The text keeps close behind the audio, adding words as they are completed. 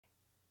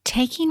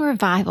Taking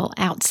Revival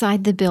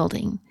Outside the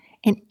Building,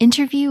 an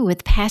interview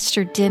with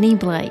Pastor Denny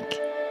Blake.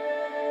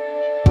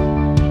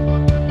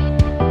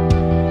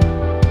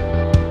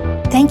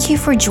 Thank you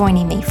for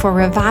joining me for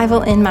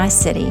Revival in My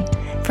City,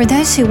 for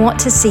those who want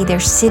to see their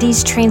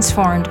cities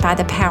transformed by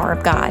the power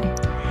of God.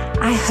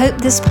 I hope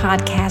this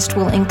podcast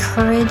will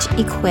encourage,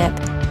 equip,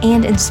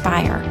 and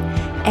inspire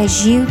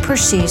as you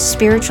pursue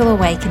spiritual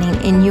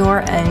awakening in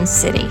your own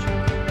city.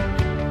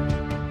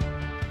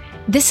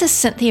 This is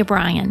Cynthia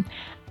Bryan.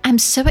 I'm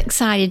so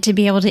excited to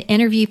be able to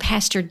interview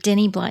Pastor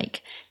Denny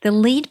Blake, the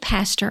lead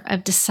pastor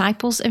of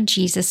Disciples of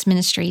Jesus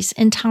Ministries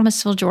in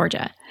Thomasville,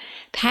 Georgia.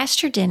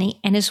 Pastor Denny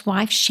and his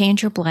wife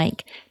Chandra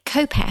Blake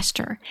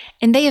co-pastor,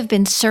 and they have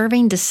been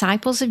serving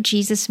Disciples of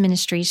Jesus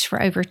Ministries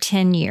for over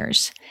 10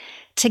 years.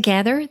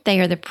 Together, they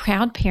are the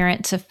proud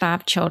parents of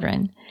 5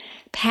 children.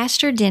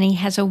 Pastor Denny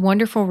has a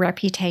wonderful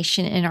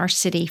reputation in our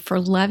city for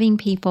loving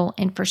people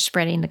and for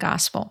spreading the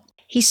gospel.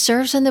 He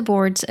serves on the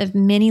boards of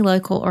many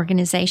local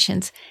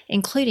organizations,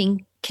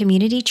 including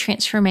Community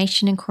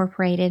Transformation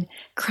Incorporated,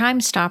 Crime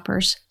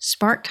Stoppers,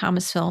 Spark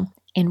Thomasville,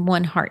 and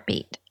One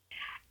Heartbeat.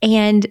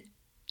 And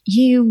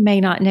you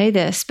may not know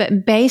this,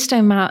 but based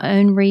on my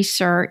own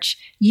research,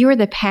 you are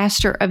the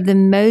pastor of the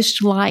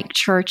most liked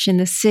church in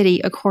the city,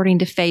 according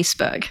to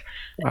Facebook.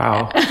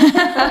 Wow.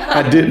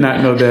 I did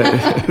not know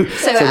that.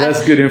 So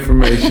that's good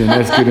information.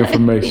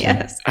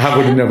 Yes. I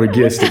would have never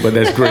guessed it, but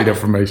that's great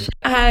information.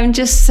 I'm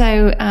just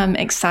so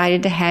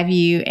excited to have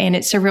you, and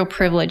it's a real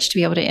privilege to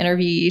be able to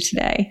interview you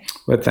today.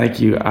 Well, thank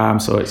you. I'm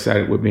so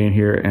excited with being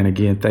here. And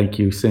again, thank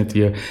you,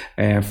 Cynthia,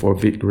 and for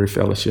Victory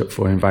Fellowship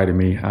for inviting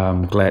me.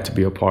 I'm glad to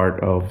be a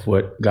part of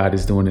what God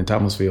is doing in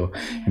Thomasville,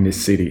 in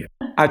this city.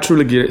 I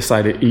truly get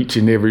excited each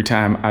and every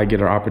time I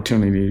get an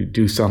opportunity to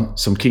do some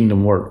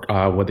kingdom work,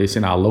 whether it's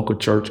in our local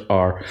church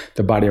or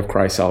the body of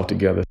Christ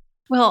altogether.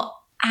 Well,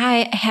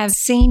 I have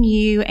seen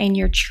you and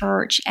your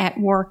church at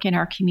work in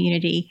our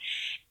community,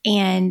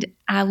 and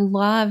I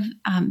love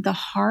the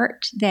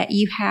heart that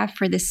you have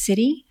for the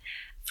city,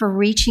 for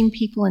reaching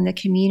people in the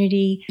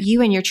community.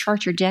 You and your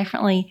church are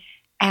definitely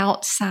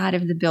outside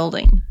of the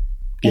building,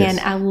 yes. And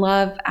I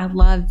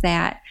love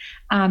that.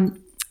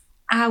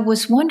 I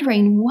was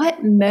wondering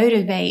what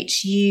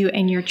motivates you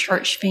and your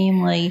church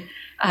family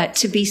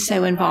to be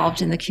so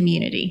involved in the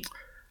community.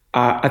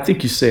 I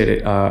think you said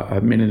it a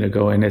minute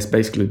ago, and that's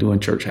basically doing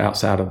church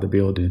outside of the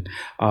building.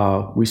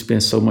 We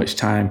spend so much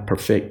time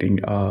perfecting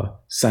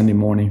Sunday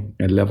morning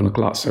at 11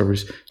 o'clock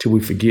service till we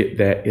forget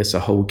that it's a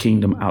whole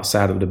kingdom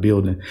outside of the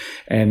building.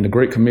 And the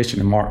Great Commission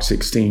in Mark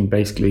 16,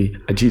 basically,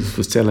 Jesus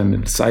was telling the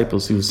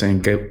disciples, he was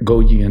saying, go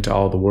ye into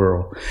all the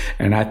world.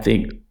 And I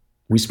think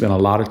we spend a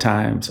lot of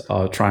times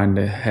trying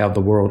to have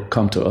the world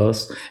come to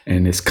us,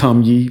 and it's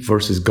come ye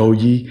versus go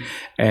ye.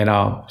 And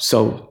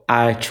so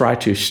I try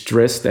to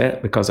stress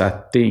that because I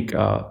think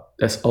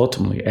that's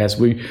ultimately, as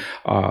we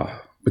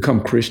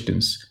become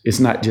Christians,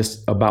 it's not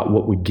just about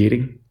what we're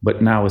getting,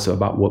 but now it's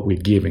about what we're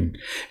giving.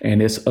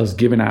 And it's us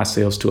giving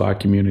ourselves to our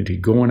community,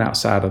 going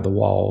outside of the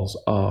walls,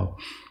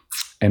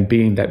 and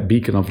being that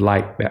beacon of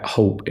light, that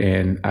hope.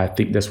 And I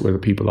think that's where the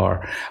people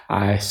are.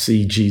 I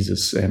see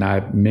Jesus and I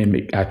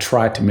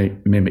try to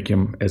mimic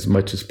him as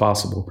much as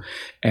possible.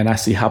 And I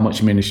see how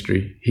much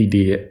ministry he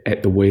did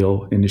at the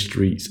well, in the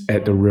streets,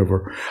 at the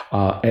river,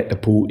 at the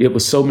pool. It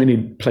was so many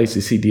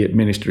places he did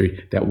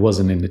ministry that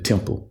wasn't in the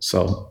temple.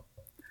 So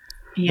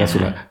yeah. That's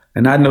what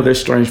and I know that's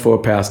strange for a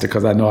pastor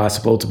because I know I'm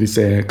supposed to be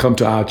saying, come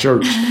to our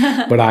church,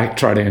 but I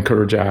try to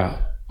encourage our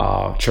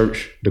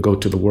church to go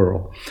to the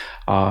world.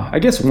 I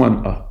guess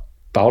one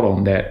thought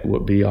on that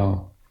would be,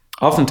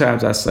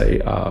 oftentimes I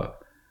say,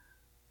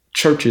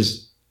 church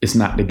is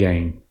not the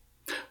game.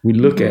 We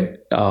look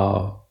at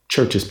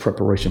church's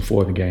preparation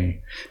for the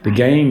game. The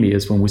game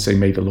is when we say,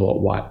 may the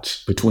Lord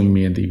watch between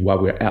me and thee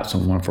while we're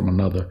absent one from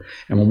another.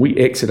 And when we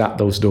exit out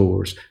those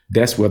doors,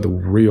 that's where the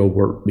real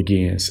work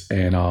begins.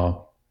 And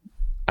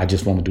I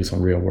just want to do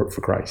some real work for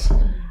Christ.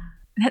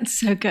 That's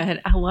so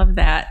good. I love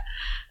that.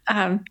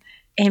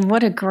 And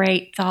what a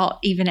great thought,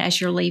 even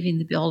as you're leaving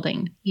the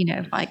building,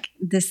 like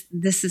this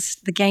is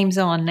the game's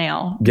on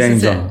now.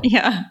 Game's on.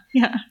 Yeah.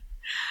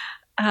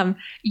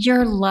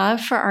 Your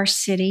love for our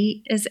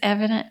city is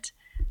evident.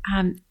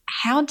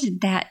 How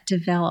did that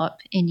develop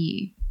in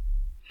you?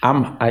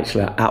 I'm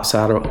actually an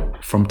outsider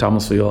from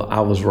Thomasville.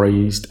 I was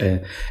raised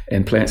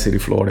in Plant City,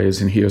 Florida.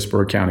 It's in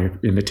Hillsborough County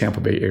in the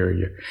Tampa Bay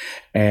area.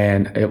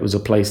 And it was a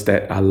place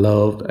that I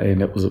loved,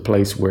 and it was a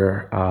place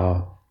where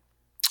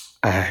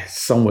I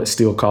somewhat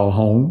still call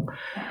home.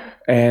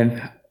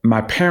 And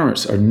my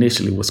parents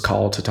initially was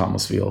called to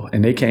Thomasville,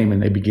 and they came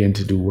and they began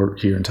to do work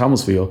here in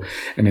Thomasville.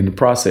 And in the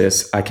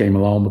process, I came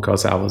along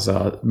because I was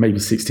maybe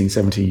 16,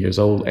 17 years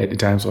old at the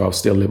time, so I was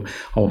still living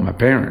home with my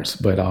parents.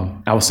 But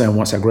I was saying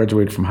once I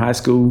graduated from high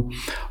school,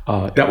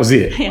 that was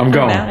it. Yeah, I'm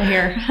gone. I'm out of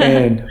here.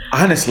 And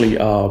honestly,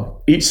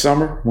 each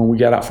summer when we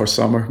got out for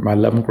summer, my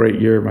 11th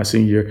grade year, my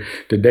senior year,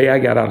 the day I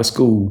got out of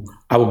school,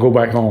 I would go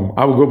back home.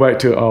 I would go back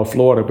to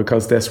Florida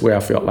because that's where I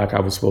felt like I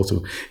was supposed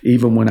to.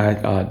 Even when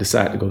I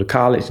decided to go to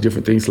college,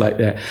 different things like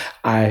that,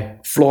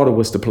 Florida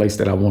was the place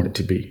that I wanted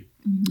to be.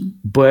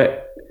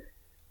 But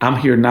I'm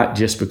here not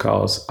just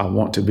because I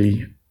want to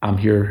be. I'm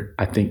here,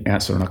 I think,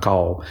 answering a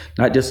call,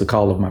 not just the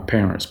call of my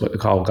parents, but the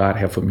call God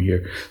had for me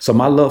here. So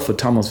my love for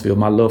Thomasville,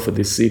 my love for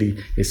this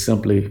city is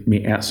simply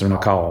me answering a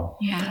call.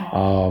 Yeah.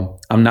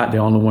 I'm not the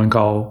only one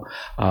called,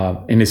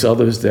 and there's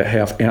others that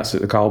have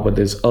answered the call, but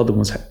there's other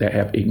ones that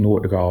have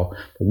ignored the call.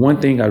 But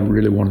one thing I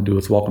really want to do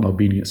is walk in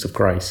obedience of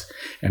Christ.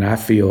 And I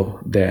feel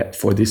that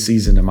for this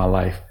season in my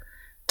life,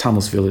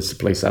 Thomasville is the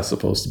place I'm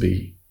supposed to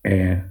be.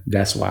 And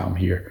that's why I'm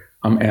here.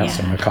 I'm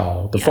answering a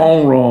call. The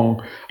phone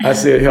rang. I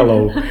said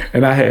hello,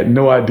 and I had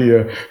no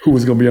idea who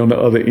was going to be on the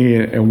other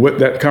end and what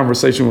that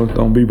conversation was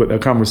going to be. But the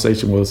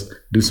conversation was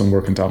do some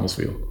work in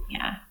Thomasville.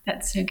 Yeah,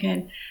 that's so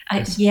good.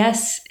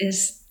 Yes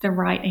is the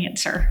right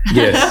answer.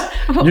 Yes.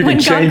 You can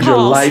change your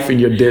life and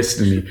your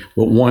destiny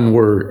with one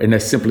word, and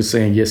that's simply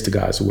saying yes to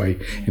God's way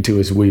and to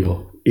his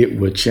will. It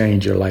will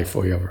change your life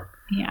forever.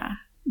 Yeah,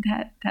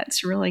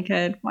 that's really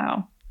good.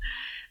 Wow.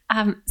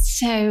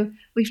 So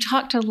we've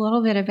talked a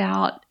little bit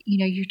about,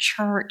 your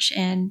church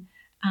and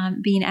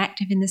being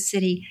active in the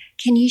city.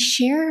 Can you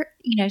share,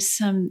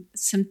 some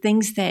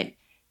things that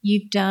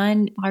you've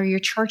done or your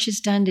church has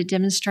done to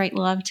demonstrate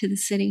love to the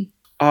city?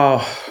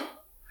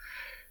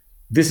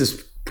 This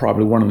is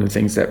probably one of the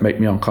things that make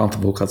me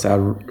uncomfortable because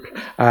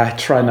I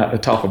try not to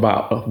talk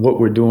about what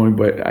we're doing,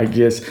 but I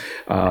guess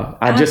I'm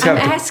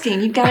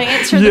asking. You've got to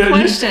answer the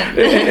question.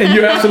 And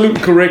you're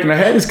absolutely correct. And I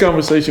had this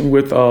conversation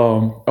with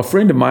a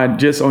friend of mine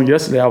just on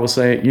yesterday. I was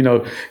saying,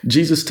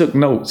 Jesus took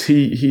notes.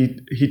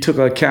 He took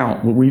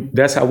account.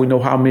 That's how we know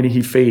how many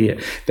he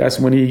fed. That's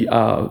when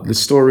the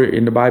story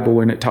in the Bible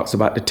when it talks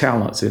about the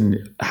talents and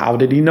how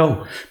did he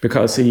know?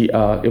 Because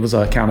it was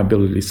an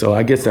accountability. So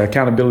I guess the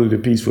accountability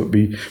piece would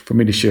be for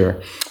me to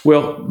share.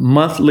 Well,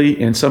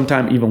 monthly and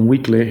sometimes even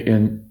weekly,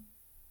 and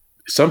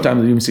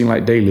sometimes it even seems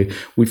like daily,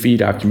 we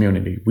feed our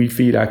community. We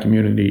feed our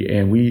community,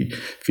 and we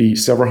feed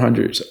several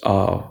hundreds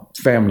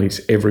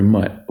families every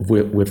month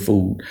with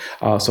food.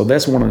 So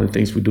that's one of the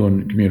things we do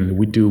in the community.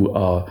 We do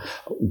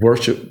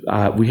worship.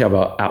 We have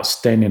an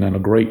outstanding and a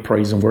great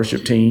praise and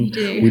worship team.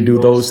 We do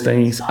those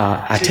things.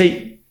 I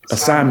take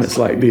assignments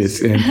like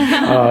this,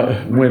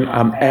 and when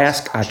I'm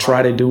asked, I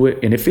try to do it.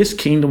 And if it's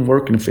kingdom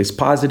work and if it's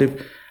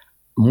positive,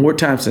 more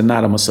times than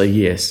not, I'm going to say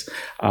yes.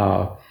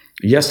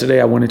 Yesterday,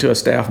 I went into a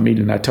staff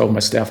meeting and I told my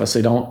staff, I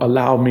said, don't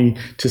allow me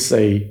to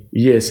say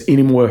yes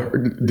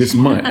anymore this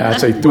month. I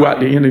say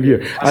throughout the end of the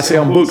year. I say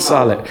I'm booked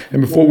solid.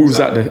 And before we was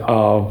at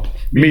the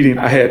meeting,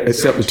 I had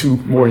accepted 2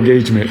 more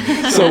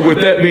engagements. So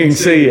with that being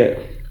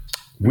said,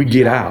 we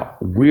get out.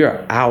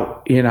 We're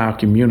out in our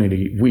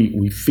community.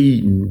 We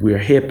feeding, we're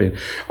helping,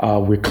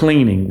 we're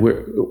cleaning,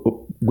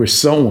 we're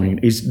sewing.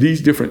 It's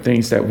these different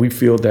things that we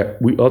feel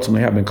that we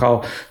ultimately have been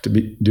called to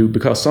do,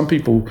 because some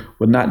people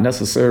would not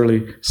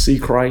necessarily see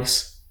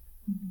Christ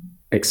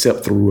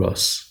except through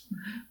us.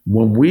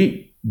 When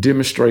we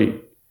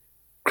demonstrate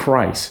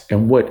Christ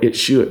and what it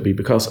should be,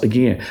 because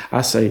again,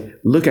 I say,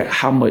 look at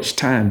how much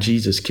time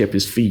Jesus kept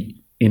his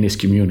feet in his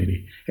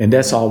community. And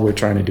that's all we're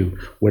trying to do.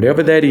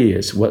 Whatever that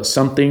is,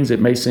 some things it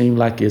may seem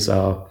like is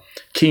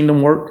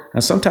kingdom work,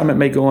 and sometimes it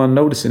may go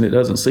unnoticed and it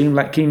doesn't seem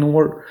like kingdom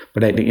work,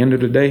 but at the end of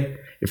the day,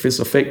 if it's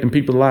affecting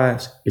people's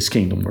lives, it's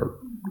kingdom work.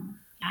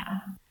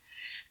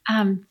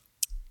 And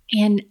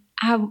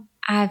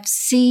I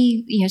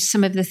see,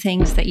 some of the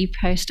things that you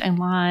post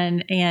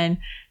online, and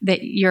that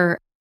your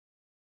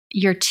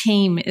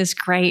team is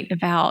great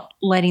about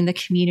letting the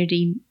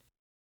community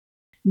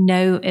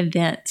know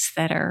events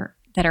that are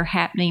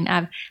happening.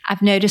 I've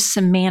noticed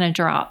some manna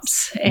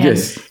drops. And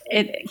yes.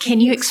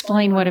 Can you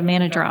explain what a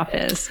manna drop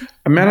is?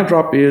 A manna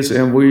drop is,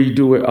 and we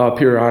do it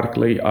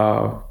periodically.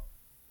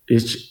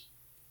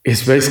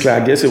 It's basically,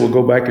 I guess it will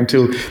go back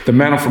into the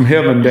manna from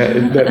heaven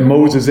that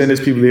Moses and his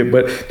people did.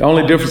 But the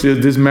only difference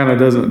is this manna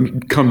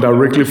doesn't come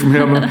directly from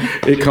heaven.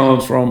 It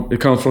comes from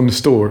the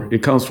store.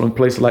 It comes from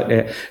places like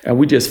that. And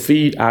we just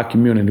feed our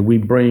community. We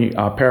bring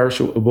our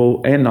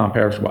perishable and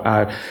non-perishable,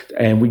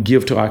 and we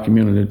give to our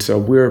community. So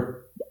we're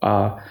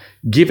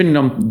giving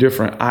them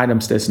different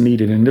items that's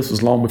needed. And this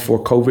was long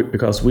before COVID,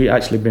 because we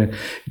actually been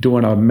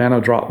doing a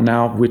manna drop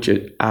now, which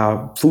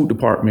our food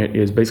department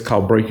is basically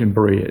called Breaking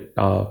Bread.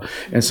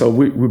 And so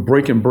we're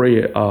breaking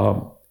bread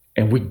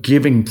and we're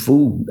giving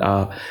food.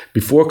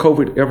 Before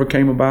COVID ever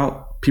came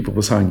about, people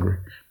was hungry.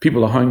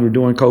 People are hungry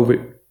during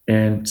COVID.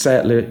 And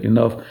sadly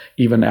enough,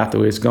 even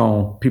after it's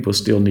gone, people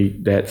still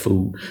need that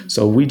food.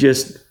 So we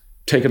just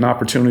take an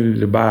opportunity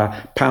to buy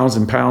pounds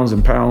and pounds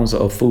and pounds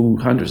of food,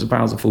 hundreds of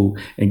pounds of food,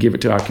 and give it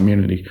to our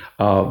community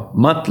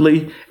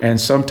monthly. And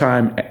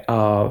sometime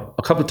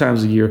a couple of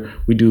times a year,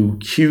 we do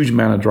huge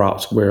manna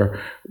drops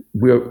where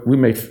we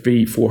may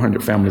feed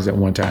 400 families at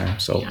one time.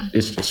 So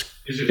it's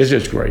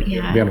just great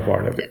being a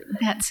part of it.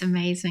 That's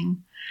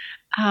amazing.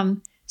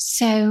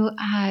 So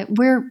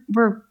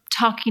we're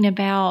talking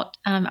about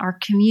our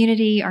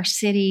community, our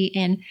city,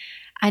 and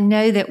I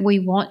know that we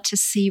want to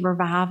see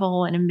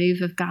revival and a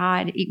move of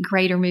God, a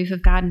greater move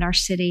of God in our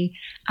city.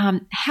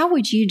 How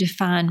would you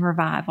define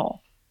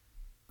revival?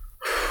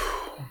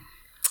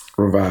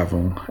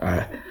 revival.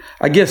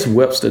 I guess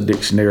Webster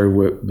Dictionary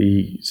would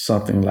be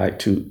something like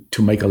to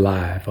make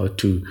alive or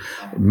to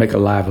make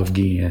alive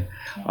again.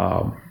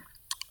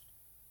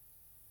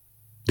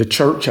 The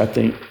church, I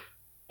think,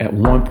 at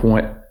one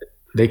point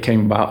they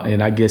came about,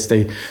 and I guess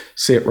they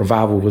said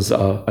revival was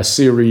a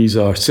series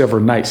or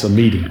several nights of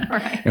meeting.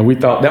 Right. And we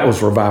thought that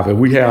was revival.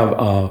 We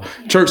have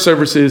church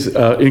services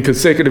in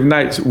consecutive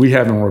nights, we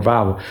have in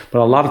revival.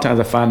 But a lot of times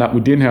I find out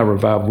we didn't have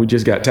revival. We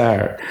just got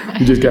tired.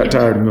 We just got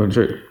tired of going to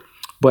church.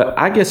 But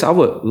I guess I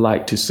would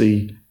like to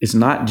see it's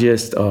not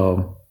just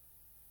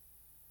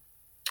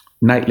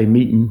nightly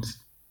meetings,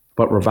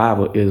 but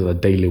revival is a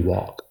daily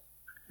walk.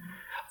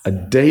 A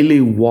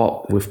daily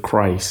walk with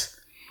Christ.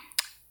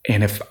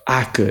 And if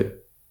I could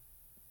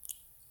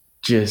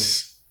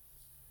just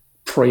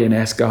pray and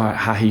ask God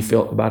how he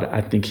felt about it,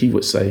 I think he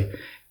would say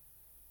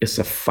it's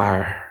a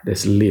fire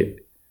that's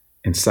lit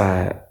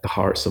inside the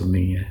hearts of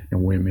men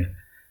and women.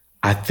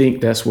 I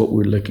think that's what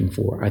we're looking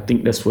for. I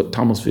think that's what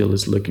Thomasville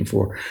is looking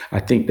for. I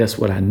think that's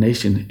what our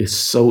nation is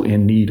so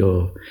in need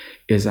of,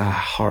 is our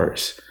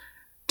hearts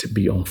to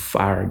be on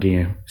fire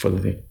again for the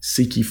thing.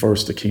 Seek ye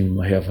first the kingdom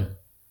of heaven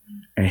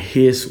and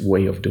his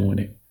way of doing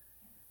it.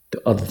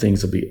 The other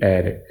things will be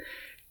added.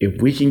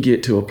 If we can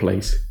get to a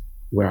place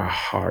where our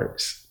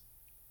hearts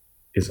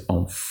is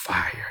on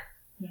fire,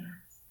 yes,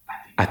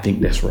 I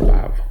think that's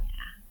revival.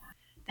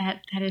 That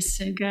is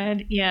so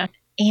good. Yeah.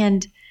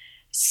 And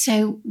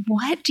so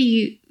what do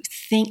you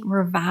think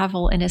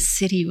revival in a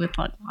city would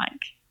look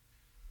like?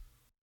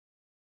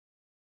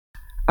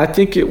 I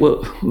think it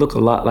will look a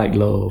lot like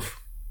love.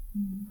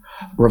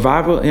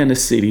 Revival in a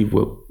city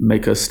will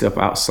make us step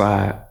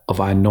outside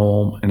of our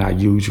norm and our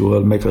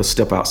usual, make us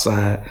step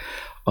outside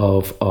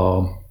of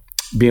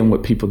being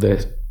with people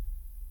that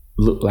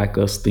look like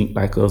us, think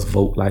like us,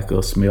 vote like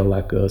us, smell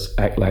like us,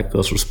 act like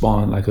us,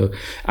 respond like us.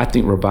 I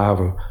think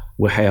revival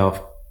will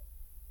have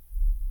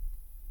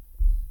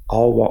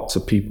all walks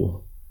of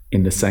people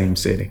in the same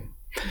setting.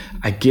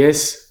 I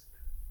guess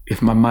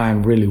if my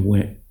mind really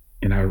went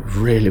and I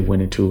really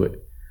went into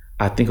it,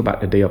 I think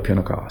about the day of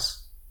Pentecost.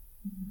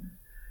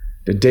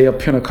 The day of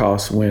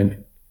Pentecost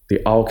when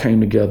they all came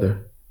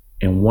together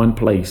in one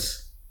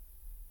place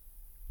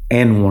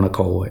and one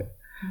accord.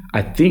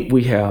 I think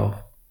we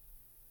have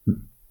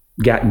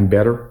gotten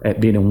better at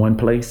being in one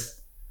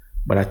place,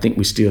 but I think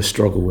we still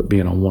struggle with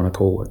being on one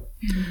accord.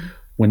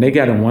 When they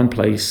got in one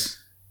place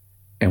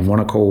and one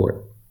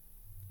accord,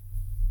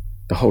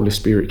 the Holy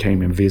Spirit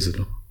came and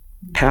visited them.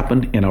 It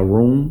happened in a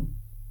room,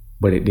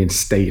 but it didn't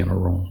stay in a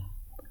room,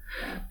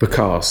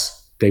 because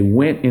they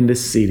went in the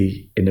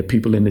city and the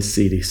people in the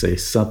city say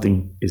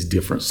something is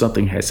different.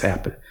 Something has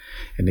happened.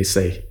 And they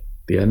say,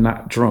 they are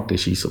not drunk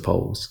as ye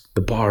suppose.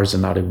 The bars are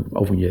not even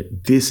open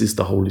yet. This is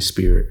the Holy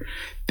Spirit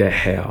that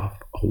have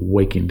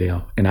awakened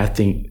them. And I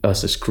think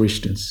us as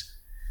Christians,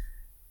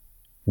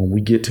 when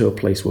we get to a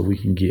place where we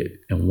can get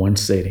in one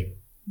setting,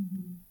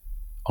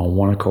 on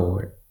one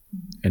accord,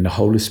 and the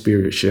Holy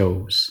Spirit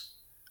shows,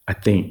 I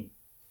think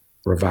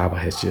revival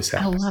has just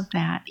happened. I love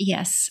that.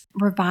 Yes.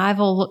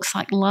 Revival looks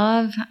like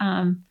love,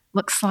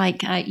 looks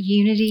like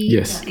unity,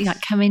 yes,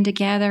 like coming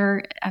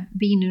together,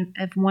 being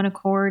of one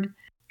accord.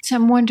 So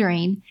I'm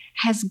wondering,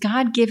 has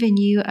God given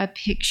you a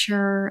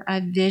picture,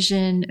 a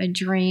vision, a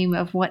dream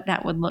of what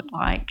that would look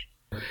like?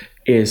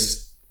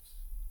 It's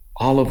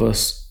all of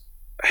us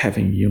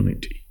having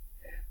unity,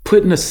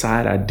 putting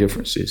aside our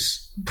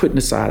differences, putting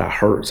aside our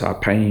hurts, our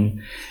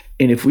pain.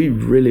 And if we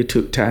really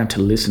took time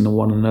to listen to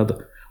one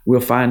another,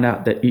 we'll find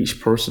out that each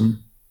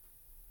person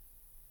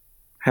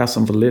has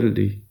some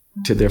validity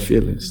to their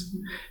feelings.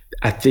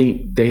 I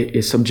think there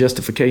is some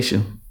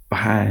justification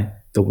behind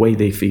the way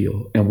they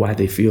feel and why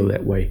they feel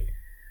that way.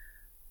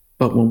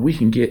 But when we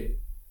can get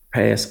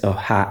past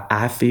how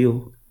I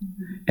feel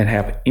and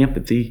have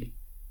empathy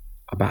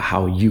about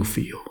how you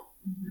feel,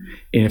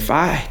 and if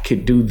I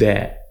could do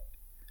that,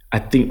 I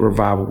think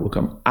revival will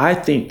come. I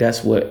think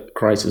that's what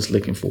Christ is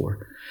looking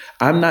for.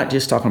 I'm not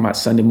just talking about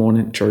Sunday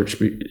morning church,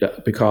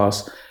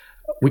 because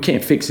we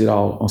can't fix it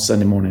all on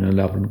Sunday morning at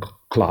 11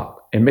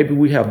 o'clock. And maybe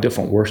we have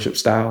different worship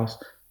styles,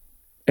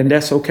 and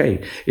that's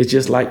okay. It's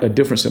just like a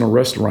difference in a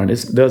restaurant.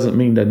 It doesn't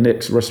mean the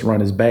next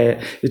restaurant is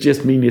bad. It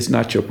just means it's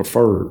not your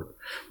preferred.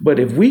 But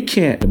if we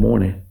can't in the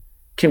morning,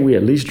 can we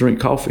at least drink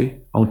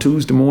coffee on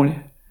Tuesday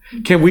morning?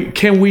 Can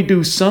we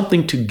do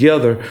something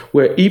together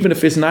where even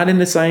if it's not in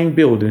the same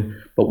building,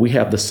 but we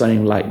have the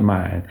same like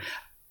mind?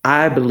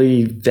 I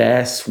believe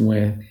that's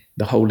when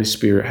the Holy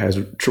Spirit has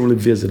truly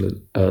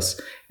visited us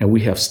and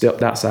we have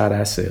stepped outside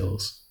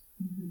ourselves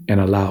and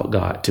allowed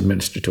God to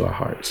minister to our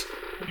hearts.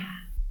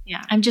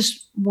 Yeah. I'm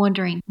just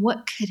wondering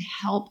what could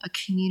help a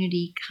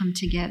community come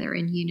together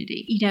in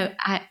unity. You know,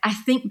 I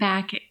think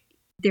back,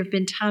 there have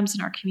been times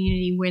in our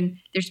community when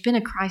there's been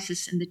a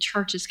crisis and the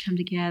churches come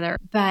together.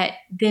 But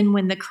then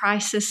when the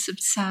crisis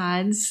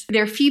subsides,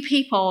 there are a few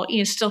people,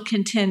 still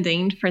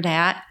contending for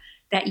that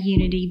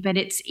unity, but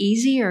it's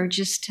easier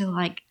just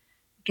to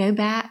go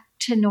back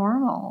to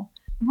normal.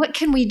 What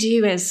can we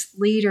do as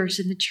leaders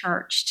in the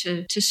church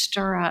to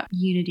stir up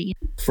unity?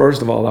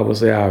 First of all, I would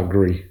say I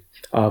agree.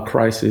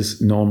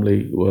 crisis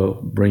normally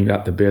will bring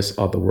out the best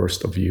or the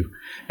worst of you.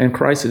 And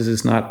crisis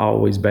is not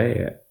always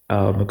bad.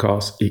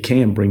 Because it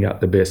can bring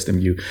out the best in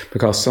you,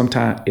 because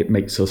sometimes it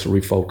makes us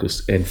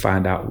refocus and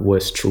find out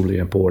what's truly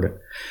important.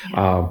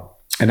 Yeah.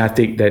 And I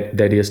think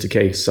that is the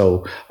case.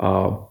 So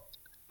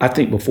I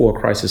think before a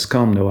crisis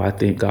comes, though, I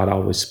think God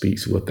always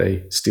speaks with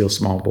a still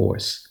small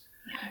voice.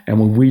 And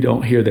when we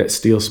don't hear that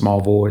still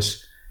small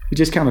voice, you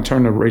just kind of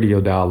turn the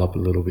radio dial up a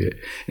little bit.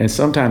 And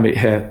sometimes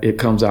it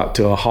comes out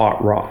to a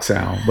hard rock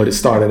sound, but it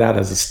started out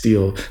as a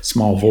still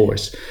small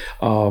voice.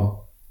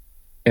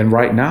 And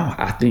right now,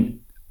 I think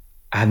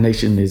our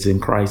nation is in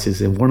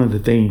crisis. And one of the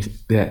things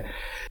that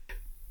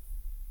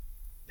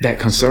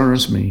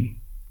concerns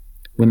me,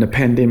 when the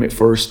pandemic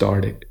first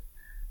started,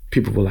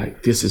 people were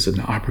like, this is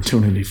an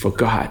opportunity for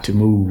God to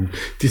move.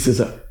 This is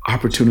an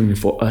opportunity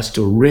for us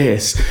to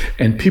rest.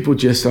 And people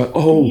just thought,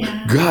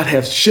 God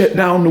has shut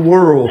down the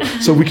world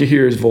so we can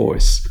hear his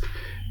voice.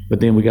 But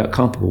then we got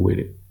comfortable with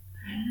it.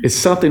 It's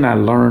something I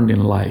learned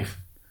in life.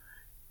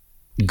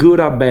 Good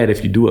or bad,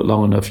 if you do it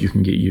long enough, you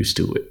can get used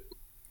to it.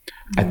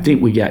 I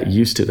think we got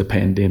used to the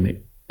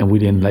pandemic and we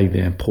didn't lay the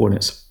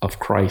importance of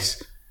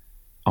Christ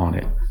on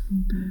it.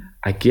 Mm-hmm.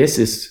 I guess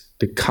it's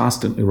to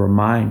constantly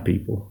remind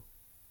people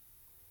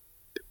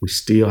that we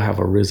still have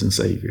a risen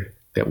Savior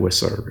that we're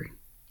serving.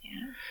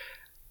 Yeah.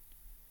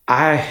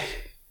 I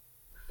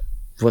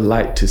would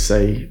like to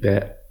say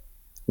that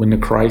when the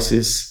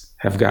crisis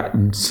have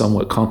gotten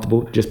somewhat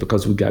comfortable, just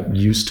because we got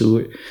used to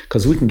it,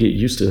 because we can get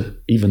used to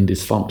even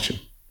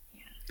dysfunction,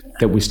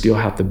 that we still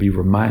have to be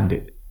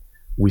reminded.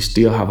 We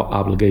still have an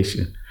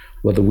obligation,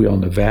 whether we're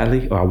on the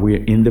valley or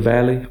we're in the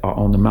valley or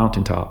on the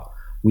mountaintop,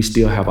 we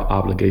still have an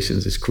obligation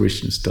as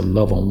Christians to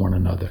love on one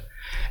another.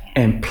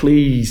 And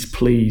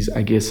please,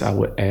 I guess I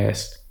would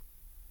ask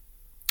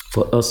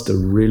for us to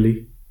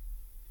really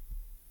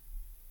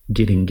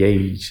get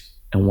engaged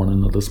in one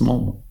another's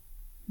moment.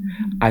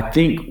 Mm-hmm. I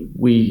think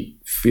we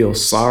feel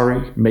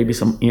sorry, maybe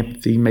some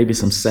empathy, maybe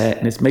some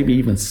sadness, maybe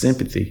even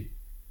sympathy,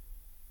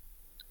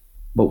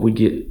 but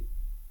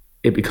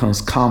it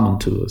becomes common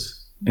to us.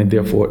 And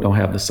therefore, it don't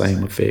have the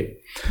same effect.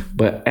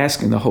 But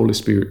asking the Holy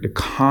Spirit to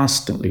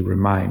constantly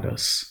remind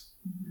us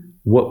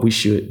what we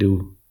should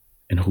do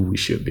and who we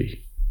should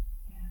be.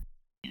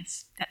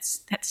 Yes,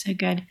 that's so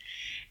good.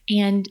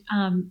 And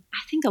I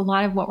think a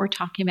lot of what we're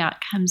talking about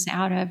comes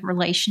out of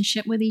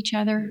relationship with each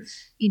other.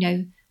 You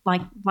know,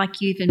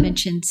 like you even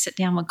mentioned, sit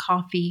down with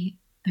coffee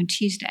on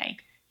Tuesday.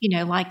 You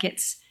know, like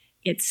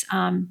it's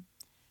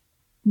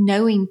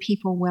knowing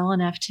people well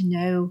enough to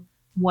know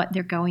what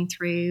they're going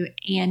through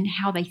and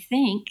how they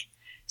think,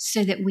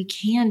 so that we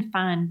can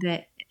find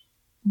that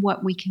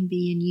what we can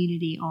be in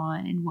unity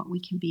on and what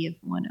we can be of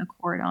one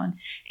accord on.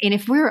 And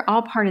if we're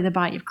all part of the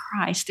body of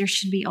Christ, there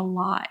should be a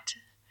lot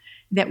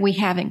that we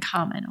have in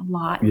common, a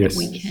lot that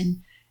we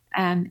can,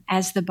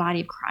 as the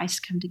body of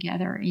Christ, come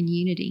together in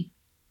unity.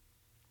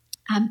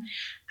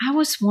 I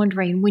was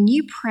wondering, when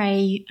you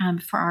pray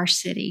for our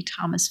city,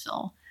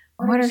 Thomasville,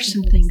 what are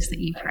some things that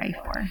you pray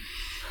for?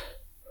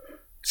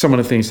 Some of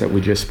the things that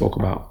we just spoke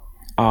about.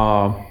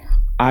 I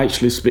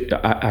actually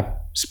I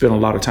spend a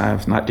lot of time,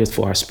 not just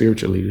for our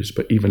spiritual leaders,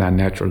 but even our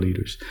natural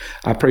leaders.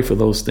 I pray for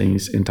those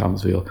things in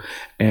Thomasville.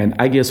 And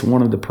I guess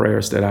one of the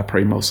prayers that I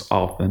pray most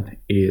often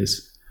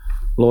is,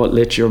 Lord,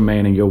 let your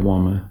man and your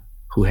woman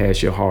who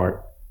has your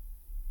heart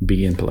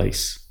be in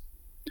place.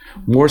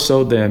 More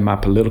so than my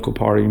political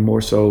party,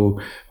 more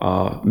so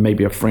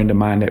maybe a friend of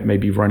mine that may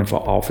be running for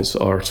office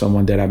or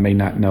someone that I may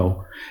not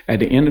know. At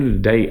the end of the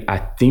day, I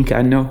think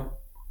I know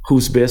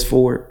who's best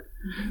for it.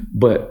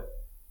 But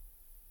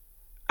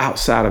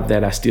outside of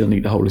that, I still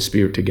need the Holy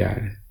Spirit to guide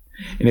it.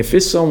 And if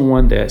it's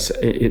someone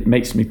it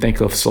makes me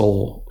think of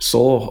Saul.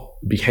 Saul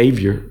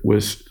behavior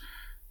was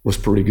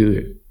pretty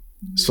good.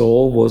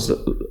 Saul was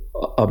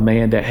a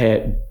man that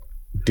had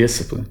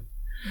discipline,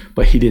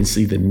 but he didn't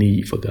see the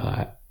need for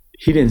God.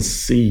 He didn't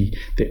see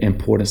the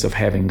importance of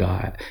having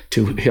God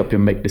to help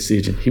him make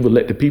decisions. He would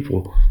let the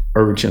people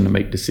urge him to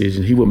make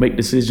decisions. He would make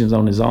decisions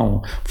on his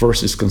own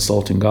versus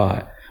consulting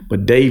God.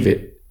 But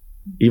David,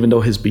 even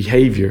though his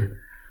behavior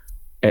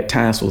at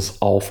times was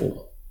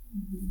awful,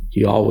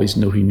 he always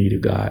knew he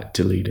needed God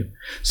to lead him.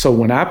 So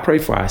when I pray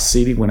for our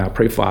city, when I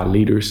pray for our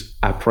leaders,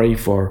 I pray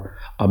for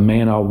a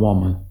man or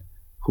woman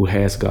who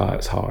has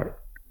God's heart.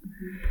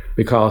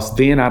 Because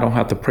then I don't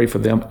have to pray for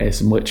them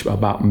as much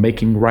about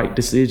making right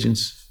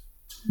decisions,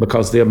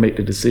 because they'll make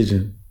the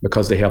decision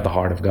because they have the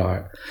heart of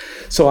God.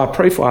 So I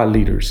pray for our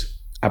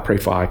leaders. I pray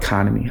for our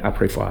economy. I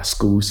pray for our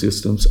school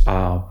systems.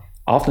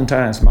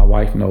 Oftentimes, my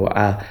wife knows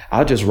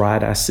I'll just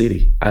ride our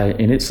city.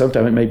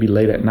 Sometimes it may be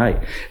late at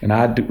night, and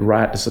I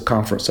ride the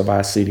circumference of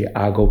our city.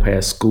 I go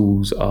past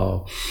schools.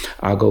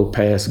 I go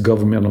past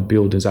governmental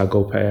buildings. I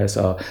go past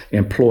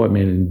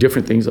employment and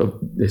different things of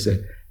this,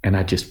 and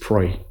I just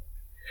pray,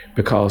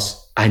 because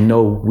I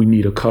know we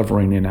need a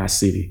covering in our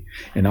city.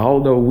 And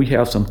although we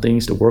have some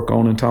things to work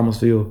on in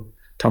Thomasville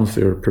is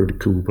a pretty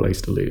cool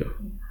place to live.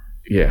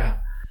 Yeah.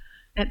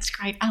 That's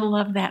great. I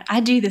love that. I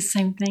do the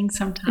same thing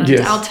sometimes.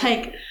 Yes. I'll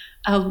take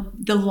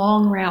the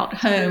long route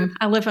home.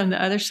 I live on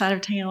the other side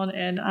of town,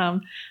 and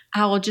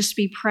I will just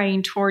be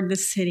praying toward the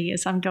city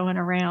as I'm going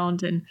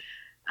around, and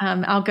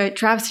I'll go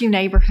drive through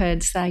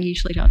neighborhoods that I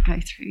usually don't go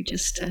through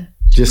just to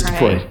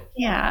pray.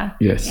 Yeah.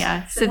 Yes.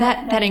 Yeah. So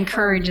that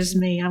encourages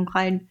me. I'm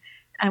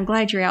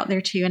glad you're out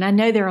there too. And I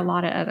know there are a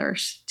lot of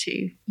others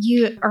too.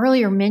 You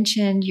earlier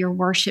mentioned your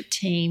worship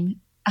team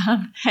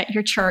at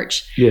your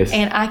church. Yes.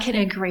 And I can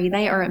agree.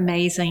 They are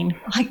amazing.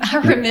 Like,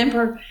 I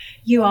remember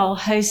you all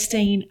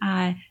hosting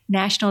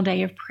National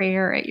Day of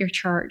Prayer at your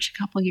church a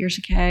couple of years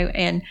ago.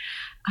 And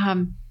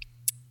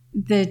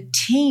the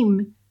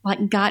team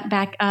got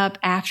back up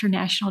after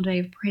National Day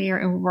of Prayer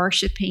and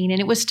worshiping, and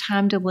it was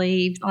time to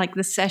leave.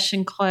 The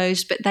session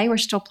closed, but they were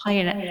still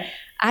playing it.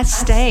 I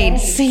stayed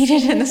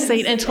seated in the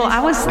seat until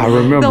I was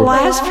the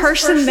last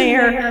person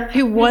there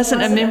who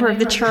wasn't a member of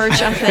the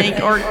church, I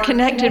think, or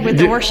connected with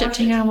the worship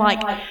team. I'm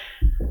like,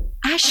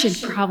 I should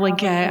probably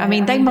go. I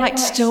mean, they might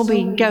still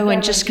be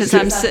going just because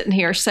I'm sitting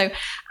here. So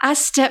I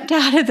stepped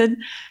out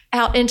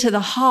into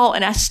the hall,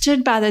 and I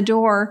stood by the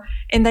door,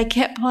 and they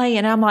kept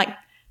playing. I'm like,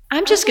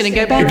 I'm just going to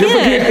go back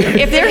in.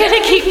 If they're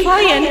going to keep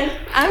playing,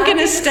 I'm going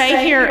to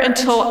stay here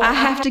until I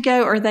have to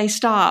go or they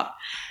stop.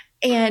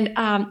 And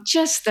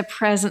just the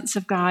presence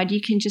of God,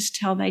 you can just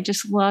tell they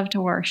just love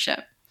to worship.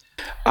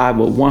 I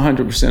will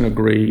 100%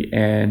 agree.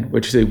 And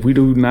what you said, we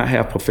do not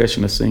have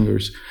professional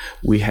singers.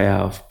 We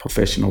have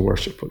professional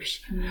worshipers.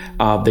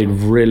 They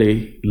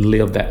really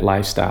live that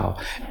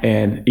lifestyle.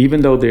 And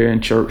even though they're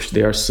in church,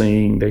 they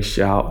sing, they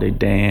shout, they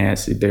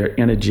dance, they're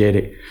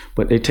energetic,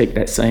 but they take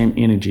that same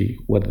energy,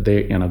 whether they're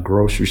in a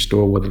grocery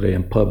store, whether they're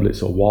in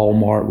Publix or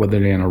Walmart, whether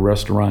they're in a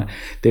restaurant.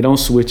 They don't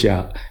switch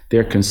out.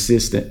 They're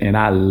consistent. And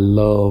I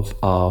love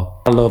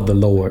the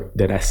Lord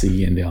that I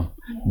see in them.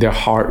 Their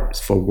hearts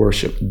for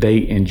worship.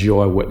 They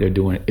enjoy what they're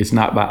doing. It's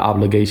not by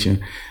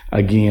obligation.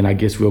 Again, I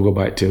guess we'll go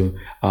back to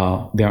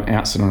them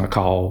answering a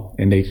call,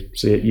 and they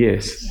said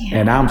yes. Yeah.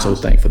 And I'm so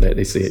thankful that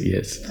they said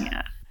yes.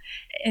 Yeah,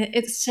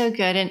 it's so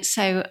good. And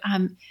so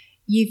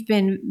you've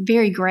been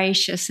very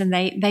gracious, and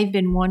they've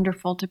been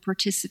wonderful to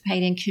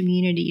participate in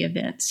community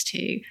events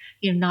too.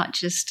 Not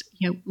just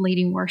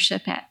leading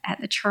worship at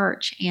the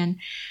church. And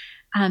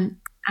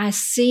I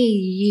see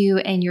you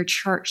and your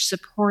church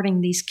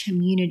supporting these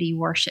community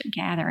worship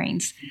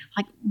gatherings.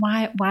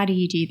 Why do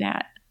you do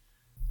that?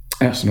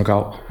 Yes,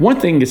 Nicole. One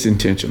thing is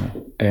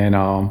intentional. And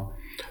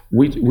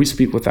we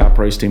speak with our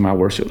praise team, our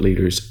worship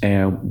leaders,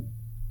 and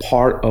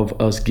part of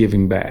us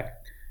giving back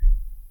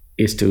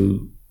is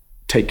to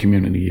take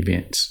community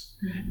events.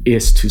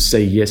 Is to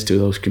say yes to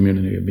those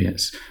community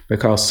events,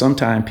 because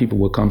sometimes people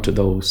will come to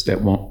those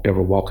that won't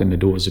ever walk in the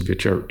doors of your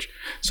church.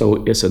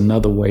 So it's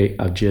another way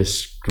of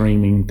just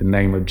screaming the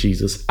name of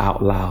Jesus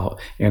out loud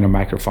in a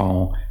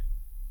microphone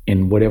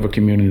in whatever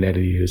community that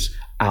it is,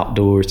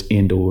 outdoors,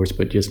 indoors,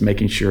 but just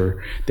making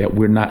sure that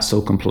we're not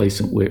so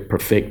complacent with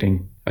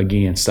perfecting,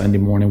 again, Sunday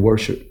morning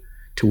worship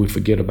till we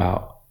forget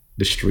about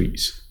the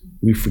streets.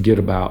 We forget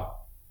about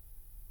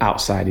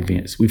outside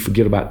events. We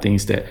forget about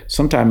things that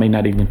sometimes may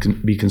not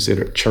even be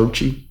considered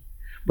churchy,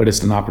 but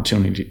it's an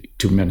opportunity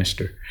to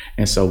minister.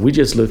 And so we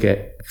just look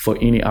for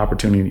any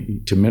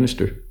opportunity to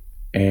minister.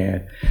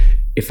 And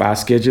if our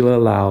schedule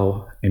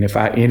allow, and if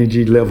our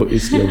energy level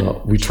is still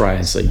up, we try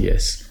and say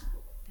yes.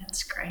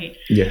 That's great.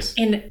 Yes.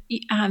 And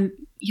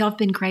y'all have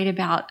been great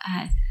about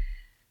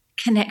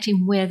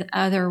connecting with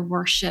other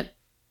worship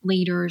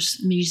leaders,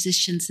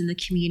 musicians in the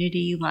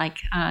community.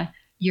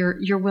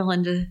 You're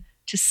willing to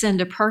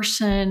send a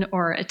person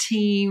or a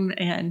team.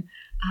 And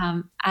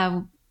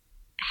I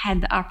had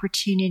the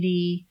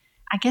opportunity,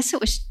 I guess it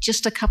was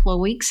just a couple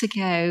of weeks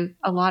ago,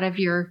 a lot of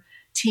your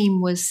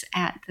team was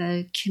at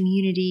the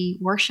community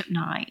worship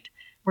night.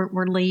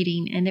 We're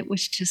leading, and it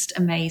was just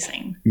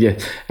amazing. Yeah,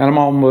 and I'm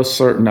almost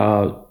certain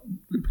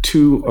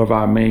two of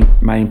our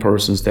main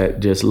persons that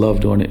just love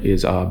doing it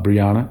is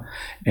Brianna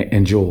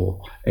and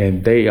Joel,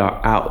 and they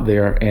are out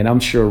there, and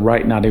I'm sure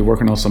right now they're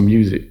working on some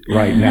music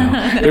right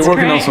now. They're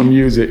working on some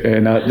music,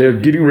 and they're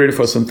getting ready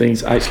for some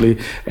things actually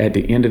at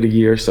the end of the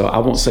year, so I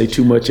won't say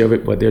too much of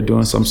it, but they're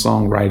doing some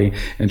songwriting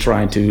and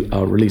trying to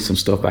release some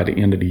stuff by the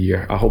end of the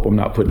year. I hope I'm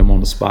not putting them on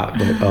the spot,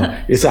 but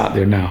it's out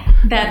there now.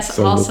 That's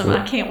so awesome.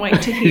 I can't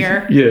wait to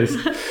hear. Yes.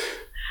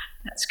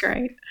 That's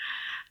great.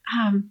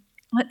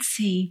 Let's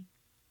see.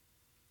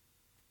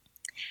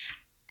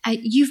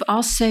 You've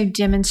also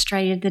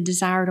demonstrated the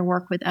desire to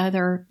work with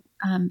other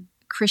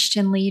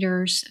Christian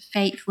leaders,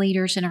 faith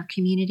leaders in our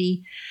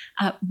community.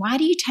 Why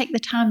do you take the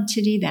time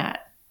to do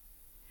that?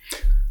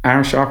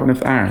 Iron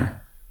sharpeneth iron.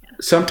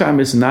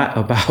 Sometimes it's not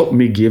about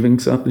me giving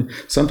something.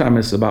 Sometimes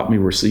it's about me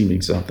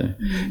receiving something.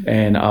 Mm-hmm.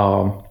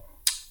 And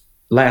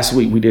last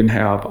week we didn't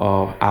have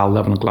our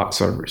 11 o'clock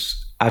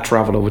service. I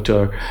traveled over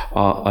to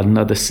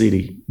another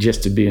city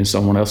just to be in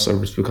someone else's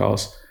service,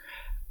 because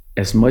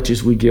as much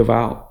as we give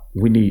out,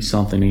 we need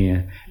something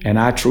in. And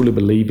I truly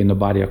believe in the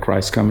body of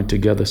Christ coming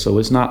together. So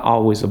it's not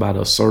always about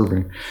us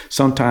serving.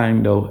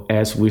 Sometimes, though,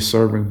 as we're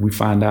serving, we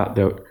find out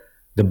that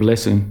the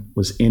blessing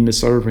was in the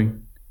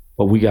serving,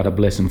 but we got a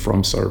blessing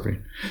from serving.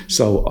 Mm-hmm.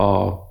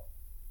 So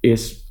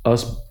it's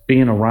us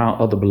being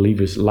around other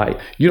believers. Like,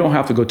 you don't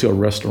have to go to a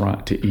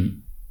restaurant to eat.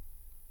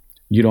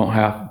 You don't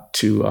have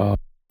to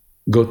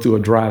go through a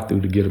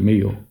drive-through to get a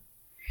meal.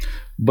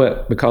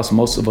 But because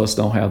most of us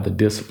don't have the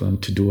discipline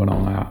to do it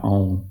on our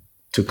own,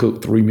 to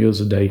cook 3 meals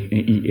a day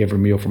and eat every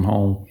meal from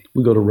home,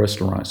 we go to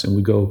restaurants and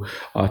we go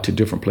to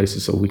different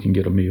places so we can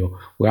get a meal.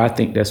 Well, I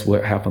think that's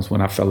what happens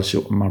when I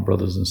fellowship with my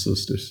brothers and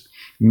sisters.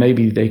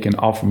 Maybe they can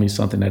offer me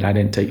something that I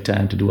didn't take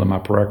time to do in my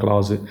prayer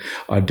closet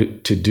or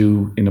to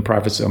do in the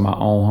privacy of my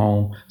own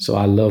home. So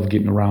I love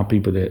getting around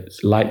people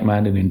that's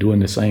like-minded and doing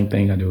the same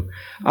thing I do.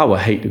 I would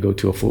hate to go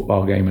to a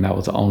football game and I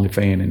was the only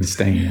fan in the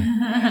stand.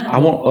 I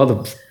want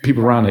other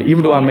people around there.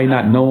 Even though I may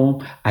not know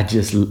them, I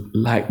just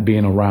like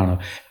being around them,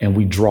 and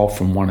we draw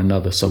from one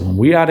another. So when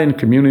we out in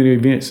community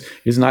events,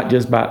 it's not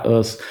just about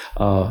us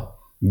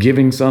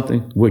giving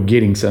something, we're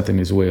getting something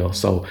as well.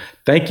 So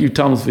thank you,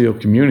 Thomasville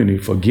community,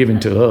 for giving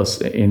to us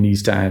in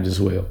these times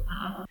as well.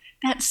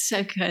 That's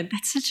so good.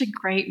 That's such a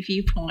great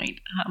viewpoint.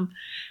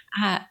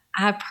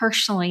 I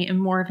personally am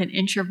more of an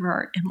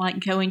introvert and like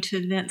going to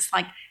events.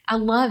 Like, I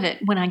love it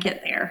when I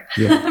get there,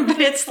 but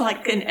it's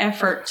like an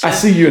effort. I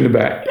see you in the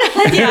back.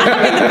 Yeah,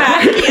 I'm in the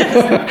back.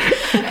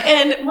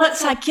 Yes. And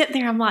once I get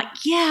there, I'm like,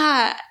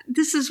 yeah,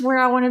 this is where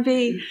I want to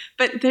be.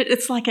 But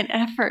it's like an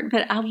effort.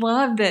 But I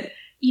love that,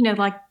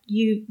 like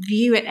you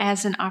view it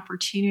as an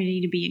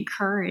opportunity to be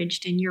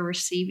encouraged, and you're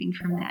receiving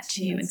from that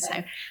too. And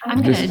so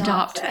I'm going to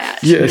adopt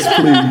that. Yes,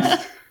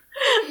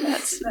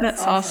 please.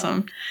 That's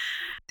awesome.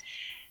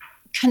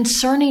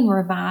 Concerning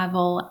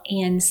revival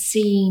and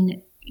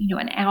seeing,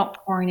 an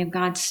outpouring of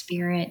God's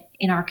Spirit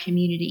in our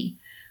community,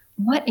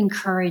 what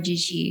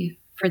encourages you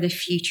for the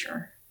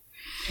future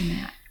in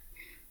that?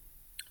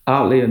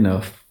 Oddly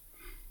enough,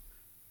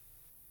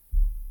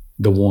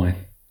 the one.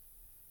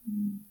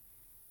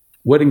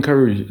 What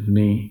encourages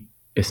me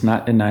is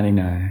not the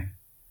 99,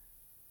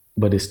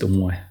 but it's the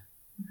one.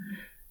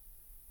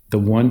 The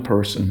one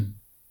person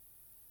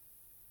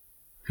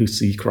who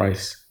sees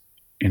Christ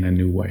in a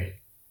new way.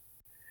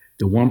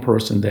 The one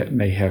person that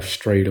may have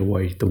strayed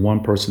away. The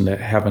one person that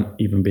haven't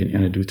even been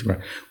introduced to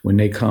Christ. When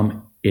they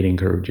come, it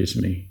encourages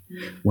me.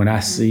 When I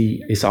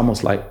see, it's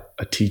almost like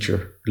a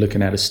teacher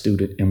looking at a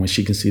student, and when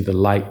she can see the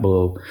light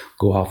bulb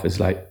go off, it's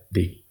like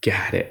they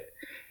got it.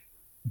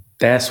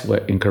 That's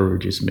what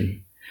encourages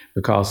me.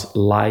 Because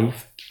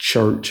life,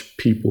 church,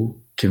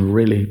 people can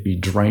really be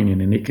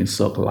draining, and it can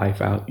suck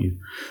life out of you.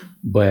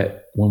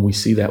 But when we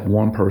see that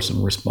one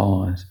person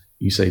responds,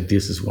 you say,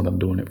 this is what I'm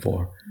doing it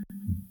for.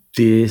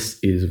 This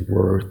is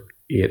worth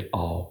it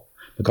all.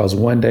 Because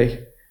one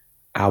day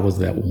I was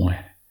that one,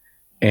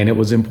 and it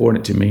was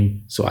important to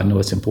me. So I know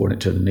it's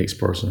important to the next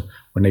person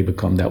when they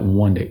become that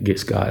one that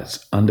gets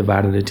God's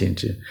undivided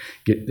attention,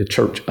 get the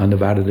church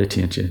undivided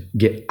attention,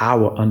 get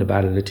our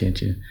undivided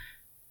attention,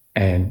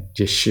 and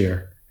just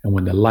share. And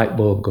when the light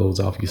bulb goes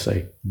off, you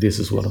say, this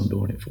is what I'm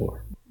doing it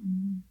for.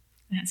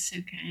 That's so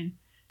good.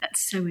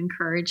 That's so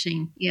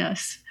encouraging.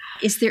 Yes.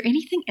 Is there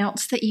anything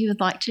else that you would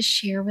like to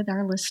share with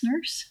our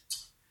listeners?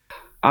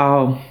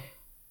 I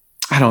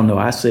don't know.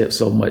 I said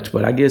so much,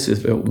 but I guess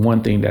it's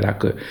one thing that I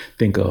could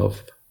think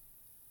of.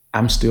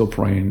 I'm still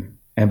praying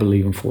and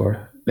believing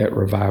for that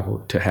revival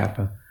to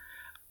happen.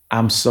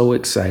 I'm so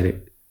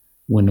excited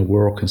when the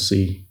world can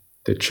see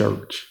the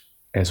church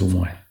as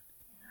one.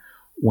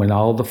 When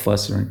all the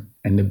fussing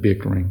and the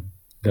bickering,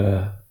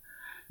 the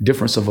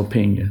difference of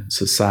opinion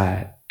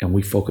aside, and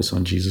we focus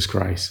on Jesus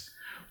Christ.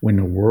 When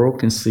the world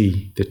can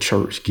see the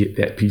church get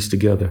that piece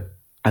together,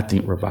 I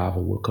think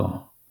revival will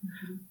come.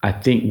 Mm-hmm. I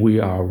think we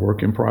are a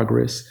work in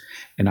progress.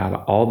 And out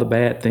of all the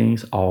bad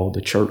things, all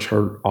the church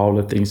hurt, all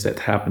the things that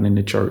happen in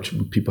the church,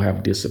 people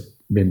have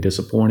been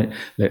disappointed,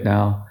 let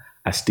down.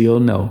 I still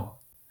know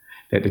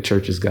that the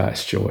church is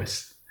God's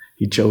choice.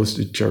 He chose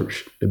the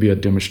church to be a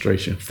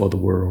demonstration for the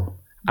world.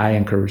 I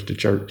encourage the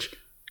church,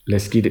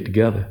 let's get it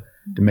together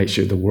to make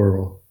sure the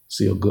world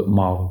see a good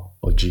model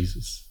of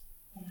Jesus.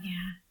 Yeah,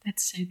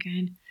 that's so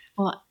good.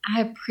 Well,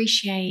 I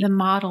appreciate the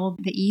model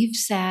that you've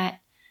set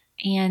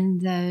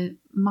and the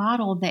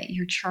model that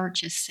your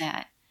church has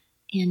set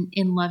in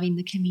loving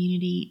the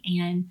community.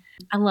 And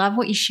I love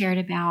what you shared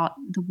about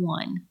the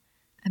one,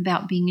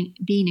 about being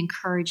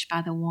encouraged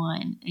by the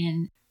one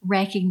and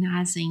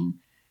recognizing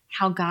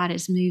how God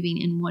is moving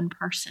in one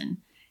person.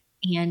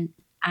 And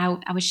I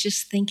was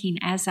just thinking,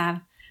 as I've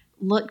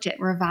looked at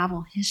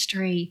revival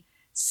history,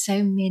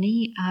 so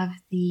many of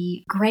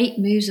the great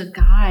moves of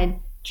God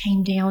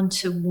came down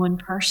to one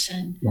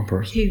person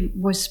who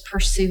was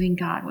pursuing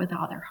God with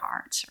all their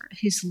hearts, or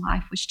whose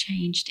life was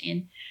changed.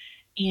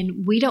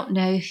 And we don't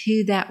know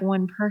who that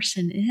one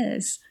person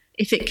is,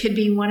 if it could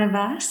be one of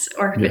us,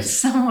 or if it's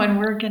someone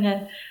we're going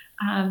to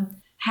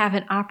have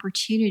an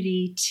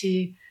opportunity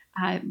to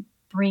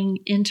bring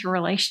into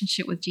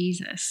relationship with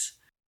Jesus.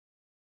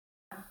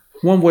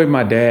 One way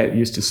my dad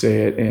used to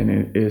say it, and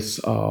it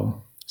is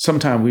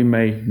sometimes we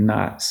may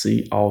not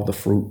see all the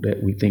fruit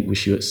that we think we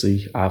should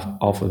see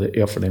off of the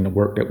effort and the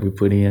work that we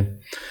put in.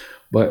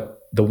 But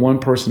the one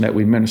person that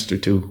we minister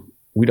to,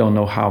 we don't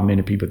know how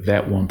many people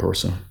that one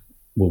person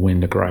will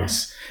win to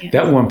Christ. Yes.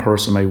 That one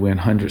person may win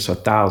hundreds or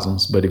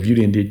thousands, but if you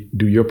didn't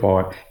do your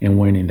part in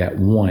winning that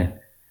one,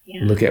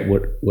 look at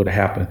what would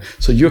happen.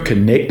 So you're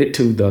connected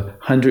to the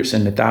hundreds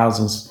and the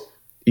thousands,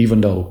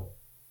 even though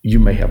you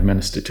may have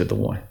ministered to the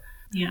one.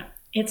 Yeah.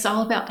 It's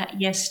all about that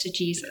yes to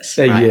Jesus.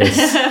 A right?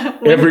 yes.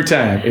 Every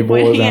time it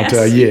boils down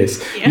to a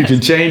yes. You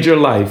can change your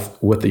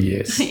life with a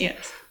yes.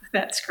 Yes.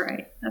 That's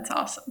great. That's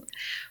awesome.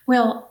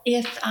 Well,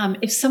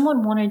 if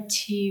someone wanted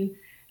to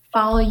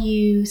follow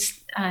you,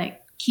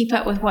 keep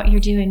up with what you're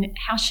doing,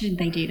 how should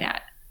they do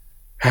that?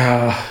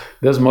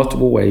 There's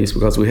multiple ways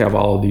because we have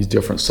all these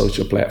different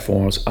social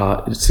platforms.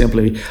 It's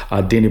simply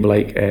Denny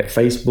Blake at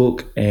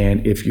Facebook,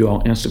 and if you're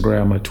on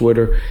Instagram or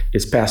Twitter,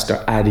 it's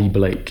Pastor ID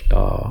Blake.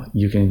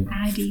 You can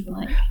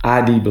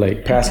ID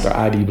Blake, Pastor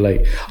ID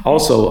Blake.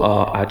 Also,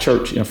 our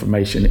church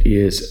information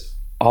is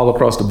all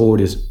across the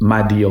board is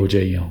my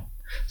DOJM.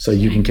 So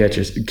you can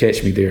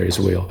catch me there as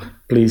well.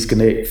 Please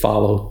connect,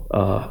 follow.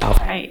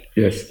 Right.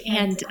 Yes.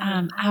 And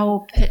I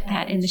will put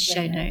that in the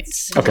show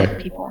notes so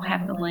that people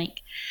have the link.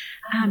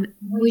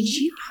 Would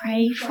you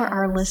pray for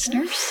our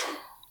listeners?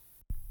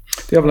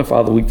 Heavenly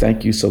Father, we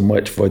thank you so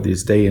much for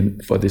this day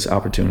and for this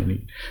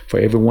opportunity. For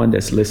everyone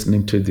that's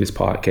listening to this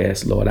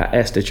podcast, Lord, I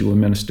ask that you will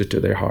minister to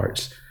their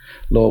hearts.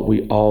 Lord,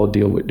 we all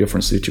deal with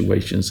different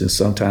situations, and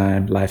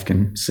sometimes life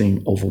can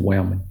seem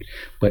overwhelming.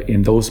 But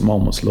in those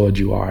moments, Lord,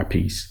 you are our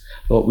peace.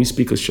 Lord, we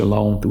speak of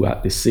shalom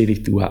throughout this city,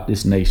 throughout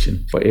this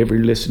nation, for every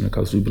listener,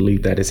 because we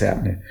believe that is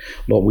happening.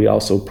 Lord, we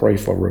also pray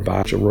for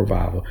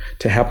revival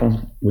to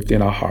happen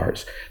within our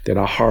hearts, that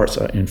our hearts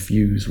are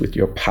infused with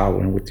your power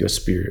and with your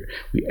spirit.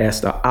 We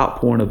ask the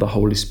outpouring of the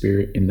Holy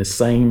Spirit in the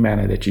same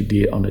manner that you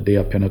did on the day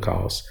of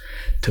Pentecost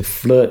to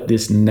flood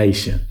this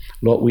nation.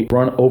 Lord, we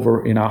run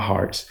over in our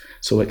hearts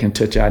so it can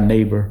touch our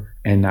neighbor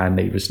and our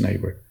neighbor's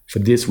neighbor. For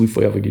this, we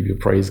forever give you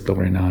praise,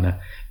 glory, and honor.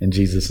 In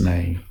Jesus'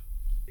 name.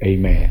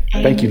 Amen.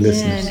 Thank you,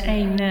 listeners.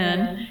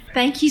 Amen.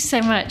 Thank you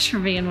so much for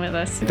being with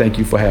us. Thank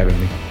you for having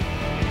me.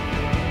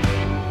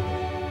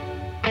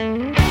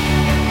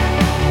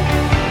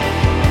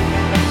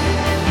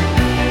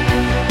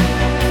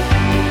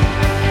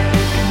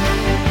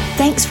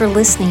 Thanks for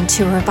listening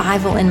to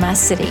Revival in My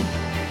City.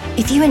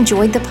 If you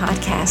enjoyed the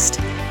podcast,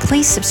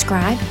 please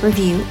subscribe,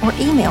 review, or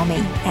email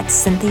me at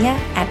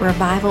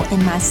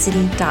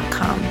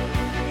cynthia@revivalinmycity.com.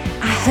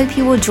 I hope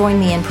you will join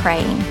me in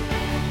praying.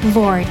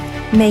 Lord,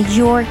 may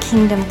your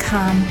kingdom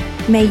come.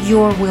 May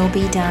your will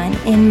be done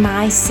in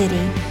my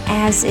city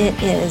as it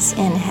is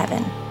in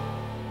heaven.